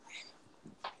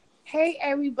Hey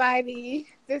everybody,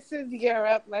 this is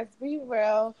Europe. Let's be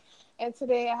real. And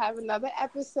today I have another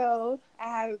episode. I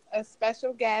have a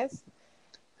special guest.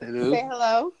 Hello. Say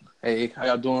hello. Hey, how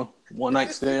y'all doing? One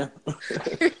night stand.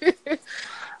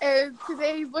 And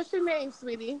today, what's your name,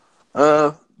 sweetie?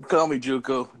 uh, Call me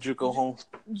Juco. Juco Holmes.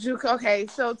 Juke. Okay,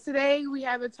 so today we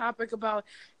have a topic about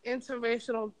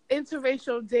interracial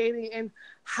dating and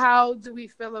how do we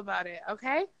feel about it.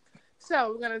 Okay,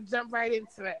 so we're gonna jump right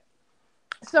into it.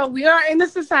 So we are in a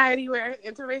society where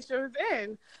interracial is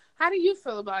in. How do you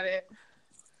feel about it?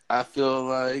 I feel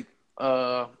like,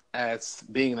 as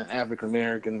being an African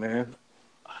American man,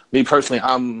 me personally,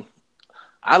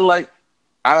 I like,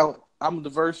 I'm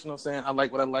diverse. You know what I'm saying? I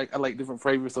like what I like. I like different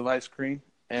flavors of ice cream,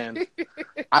 and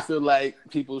I feel like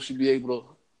people should be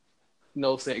able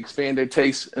to, say expand their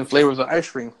tastes and flavors of ice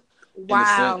cream, in a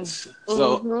Wow. sense.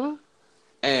 So, Mm-hmm.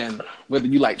 and whether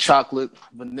you like chocolate,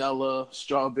 vanilla,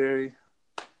 strawberry,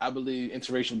 I believe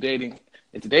interracial dating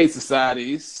in today's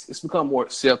society it's become more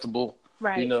acceptable, you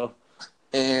Right. know.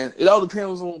 And it all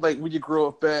depends on like where you grow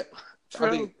up at. I True.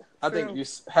 think I think True.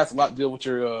 it has a lot to deal with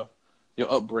your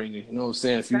upbringing. You know what I'm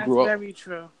saying? That's very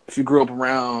true. If you grew up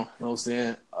around, you know what I'm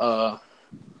saying,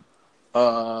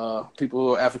 people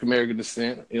who are African American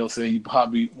descent, you know what I'm saying, you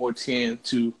probably more tend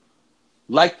to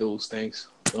like those things.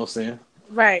 You know what I'm saying?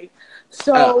 Right.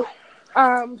 Uh, So,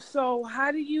 so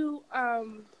how do you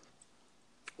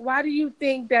why do you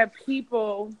think that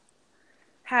people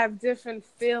have different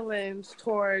feelings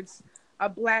towards a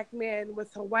black man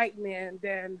with a white man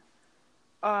than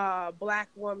a black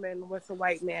woman with a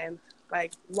white man?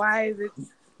 Like, why is it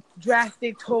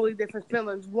drastic, totally different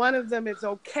feelings? One of them is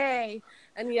okay,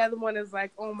 and the other one is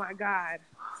like, oh my god.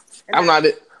 And I'm that's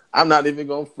not I'm not even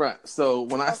going front. So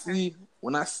okay.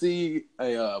 when I see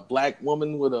a black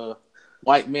woman with a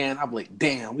white man, I'm like,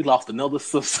 damn, we lost another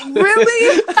sister.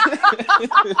 Really?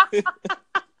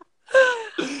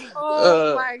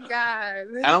 Oh uh, my god.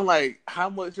 and I'm like, how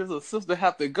much does a sister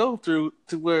have to go through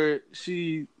to where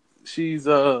she's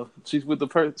with she's with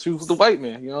the white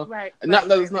man, you know? Right, And not right, that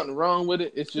right, there's nothing wrong with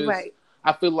it. It's just right.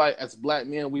 I feel like as black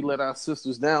men we let our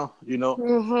sisters down, you know,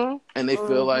 Mhm. and they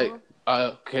feel like, Mhm.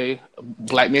 okay,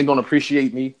 black men don't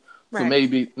appreciate me, so Right.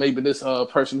 maybe this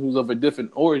person who's of a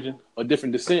different origin or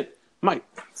different descent might.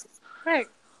 Right.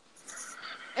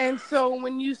 And so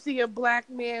when you see a black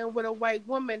man with a white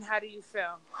woman, how do you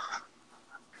feel?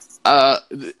 Uh,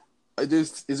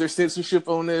 is there censorship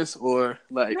on this or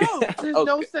like? No, there's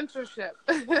no Okay, censorship.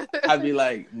 I'd be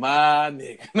like, my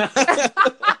nigga.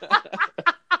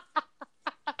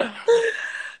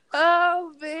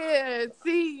 Oh man.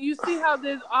 See, you see how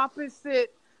there's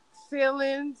opposite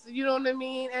feelings, you know what I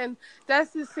mean? And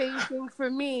that's the same thing for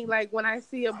me. Like when I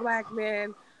see a black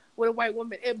man with a white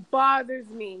woman, it bothers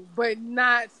me, but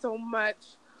not so much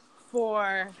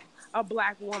for a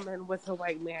black woman with a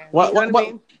white man. why, You know why, what I why,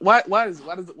 mean?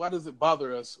 why does it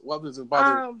bother us? Why does it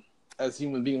bother Um, as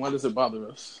human beings? Why does it bother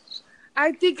us?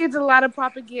 I think it's a lot of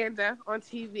propaganda on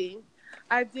TV.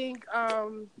 I think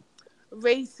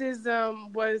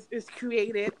racism is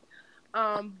created,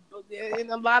 and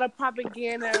a lot of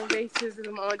propaganda and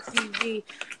racism on TV.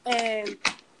 And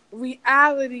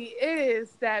reality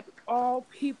is that all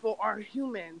people are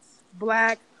humans.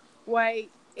 Black,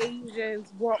 white,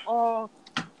 Asians, we're all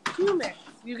humans.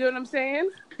 You get what I'm saying?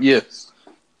 Yes.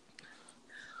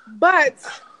 But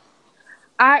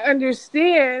I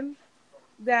understand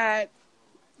that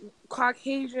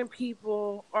Caucasian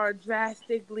people are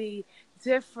drastically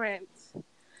different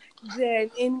than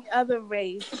any other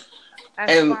race as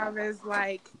And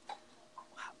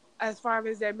far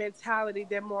as their mentality.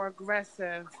 They're more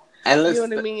aggressive. and You know let's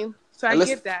what I mean? So I and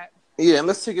let's get that. yeah, and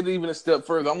let's take it even a step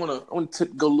further. I want to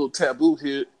go a little taboo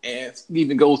here, and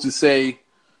even goes to say,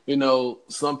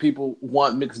 some people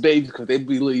want mixed babies because they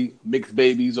believe mixed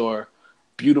babies are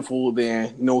beautiful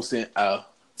than saying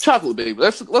chocolate baby.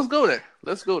 Let's go there.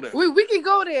 Let's go there. We can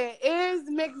go there. Is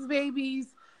mixed babies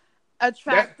That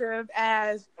attractive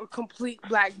as a complete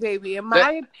black baby? In that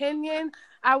my opinion,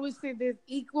 I would say there's oh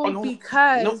equal no no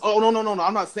because oh no,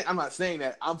 I'm not saying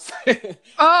that. I'm saying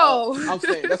oh I'm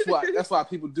saying that's why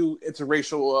people do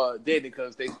interracial dating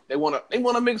because they want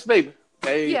a mixed baby.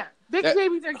 They yeah, mixed that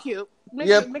babies are cute.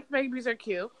 Yep. Mixed babies are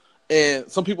cute. And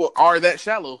some people are that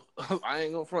shallow. I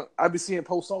ain't gonna front. I be seeing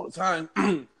posts all the time.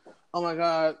 Oh my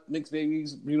god, mixed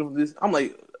babies, beautiful. This I'm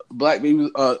like black babies,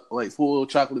 like full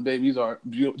chocolate babies are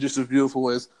just as beautiful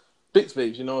as mixed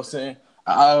babies. You know what I'm saying?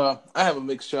 I have a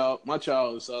mixed child. My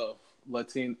child is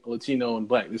Latino and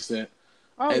black descent,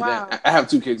 Oh and then wow. I have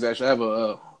two kids actually. I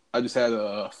have I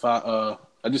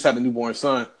just had a newborn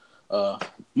son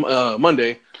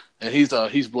Monday, and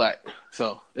he's black.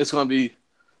 So it's gonna be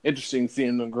interesting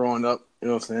seeing them growing up. You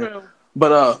know what I'm saying? True.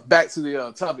 But back to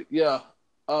the topic. Yeah,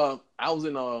 I was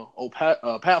in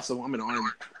Paso. I'm in the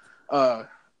Army.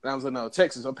 I was in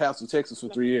Texas. El Paso, Texas, for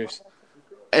 3 years,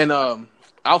 and I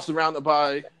was surrounded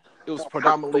by it was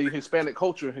predominantly Hispanic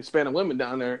culture, Hispanic women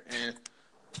down there, and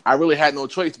I really had no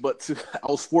choice but to.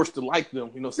 I was forced to like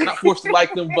them. You know, so not forced to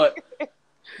like them, but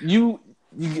you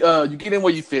get in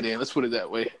where you fit in. Let's put it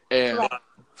that way. And Right.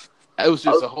 it was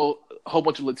just a whole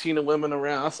bunch of Latina women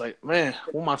around. I was like, man,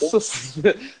 well, my sisters.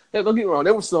 Yeah, don't get me wrong.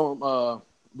 There were some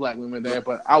black women there,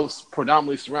 but I was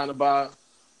predominantly surrounded by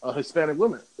Hispanic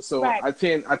women. So Right. I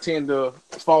tend to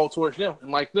fall towards them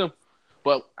and like them.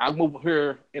 But I moved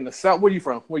here in the South. Where you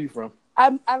from? Where you from?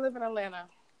 I live in Atlanta.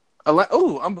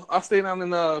 I stay down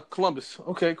in Columbus.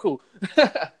 Okay, cool.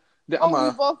 We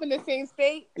both in the same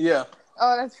state? Yeah.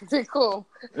 Oh, that's pretty cool.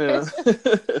 Yeah.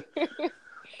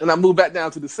 And I moved back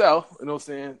down to the South, you know what I'm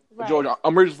saying? Right. Georgia.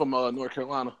 I'm originally from North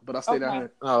Carolina, but I stay down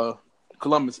here in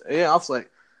Columbus. And yeah, I was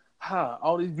like,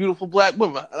 all these beautiful black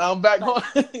women. And I'm back home,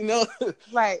 you know?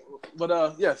 Right.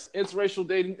 But yes, interracial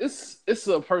dating, it's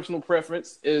a personal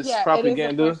preference. It's Yeah,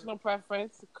 propaganda. it is a personal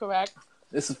preference, correct.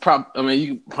 This is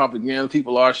propaganda.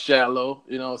 People are shallow,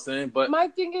 you know what I'm saying? But my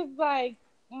thing is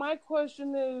my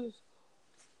question is,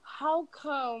 how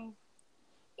come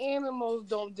animals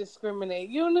don't discriminate?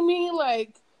 You know what I mean?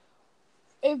 Like,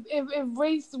 if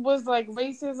racism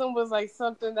was like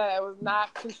something that was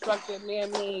not constructed,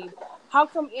 man-made, how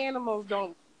come animals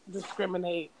don't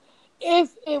discriminate?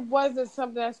 If it wasn't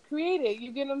something that's created,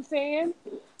 you get what I'm saying?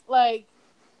 Like,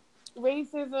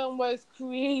 racism was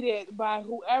created by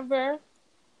whoever,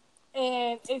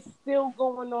 and it's still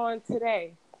going on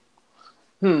today.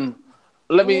 You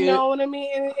know what I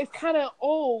mean? And it's kind of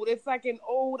old. It's like an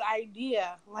old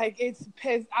idea. Like, it's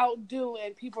outdue,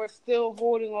 and people are still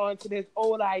holding on to this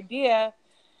old idea.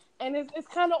 And it's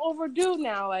kind of overdue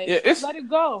now. Like, let it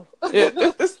go.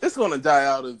 It's going to die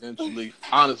out eventually.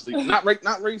 Honestly, not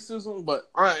racism, but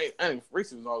I ain't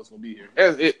racism is always going to be here.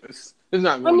 It's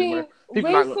not going anywhere.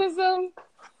 Racism.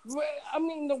 I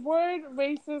mean, the word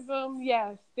racism.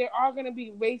 Yes, there are going to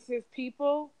be racist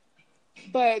people,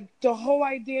 but the whole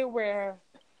idea where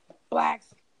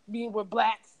blacks being with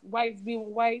blacks, whites being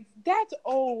with whites, that's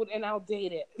old and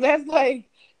outdated. That's like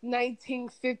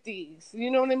 1950s. You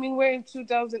know what I mean? We're in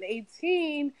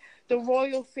 2018. The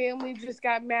royal family just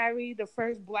got married. The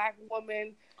first black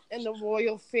woman in the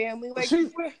royal family. Like,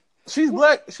 she's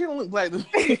black. She don't look black to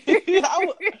me.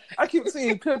 I keep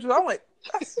seeing pictures. I'm like,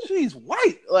 she's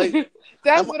white. Like,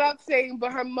 that's what I'm saying.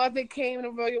 But her mother came in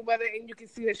a royal wedding, and you can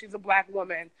see that she's a black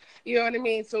woman. You know what I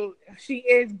mean? So she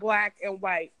is black and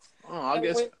white. Oh, I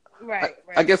guess. Right.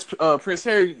 I guess Prince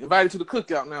Harry invited to the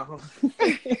cookout now.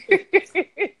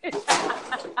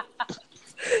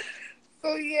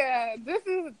 So yeah, this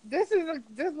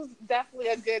was definitely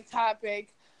a good topic.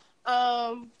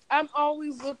 I'm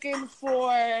always looking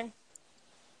for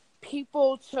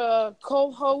people to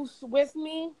co-host with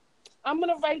me. I'm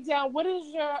gonna write down what is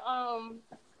your I'm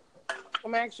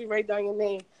gonna actually write down your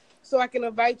name so I can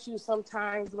invite you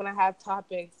sometimes when I have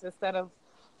topics instead of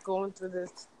going through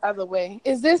this other way.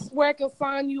 Is this where I can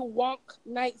find you? Wonk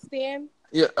Nightstand?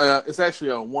 Yeah, it's actually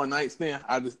a one night stand.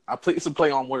 It's a play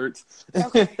on words.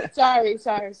 Okay. Sorry.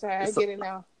 I get it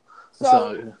now.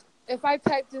 So if I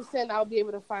type this in, I'll be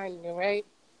able to find you, right?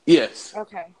 Yes.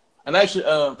 Okay. And I actually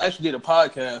did a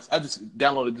podcast. I just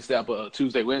downloaded this app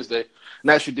Tuesday, Wednesday,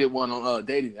 and I actually did one on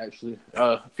dating. Actually,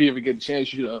 if you ever get a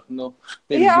chance, you know.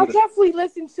 Yeah, I'll definitely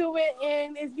listen to it.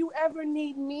 And if you ever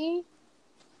need me,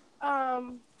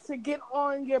 to get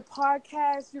on your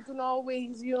podcast, you can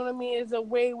always, you know what I mean, is a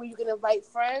way where you can invite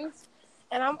friends.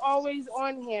 And I'm always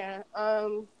on here. I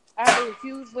have a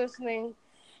huge listening,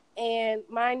 and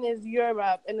mine is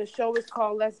Europe, and the show is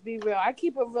called Let's Be Real. I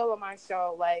keep it real on my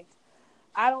show. Like,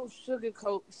 I don't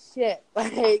sugarcoat shit,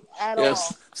 like, at all.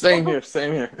 Yes, same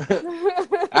here.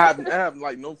 I have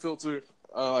like no filter,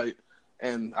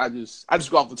 and I just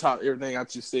go off the top. Everything I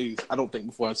just say, I don't think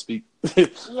before I speak.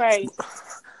 Right.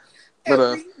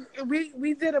 But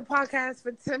we did a podcast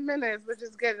for 10 minutes, which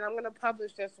is good, and I'm gonna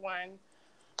publish this one.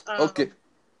 Okay.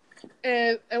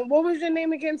 And what was your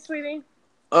name again, sweetie?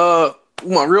 My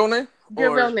real name?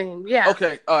 Your real name, yeah.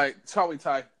 Okay, all right. Call me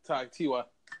Ty, T-Y.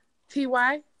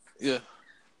 T-Y? Yeah.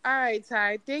 All right,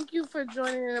 Ty. Thank you for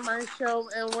joining in my show,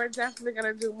 and we're definitely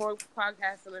gonna do more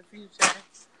podcasts in the future.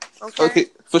 Okay,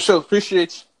 for sure.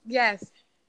 Appreciate you. Yes.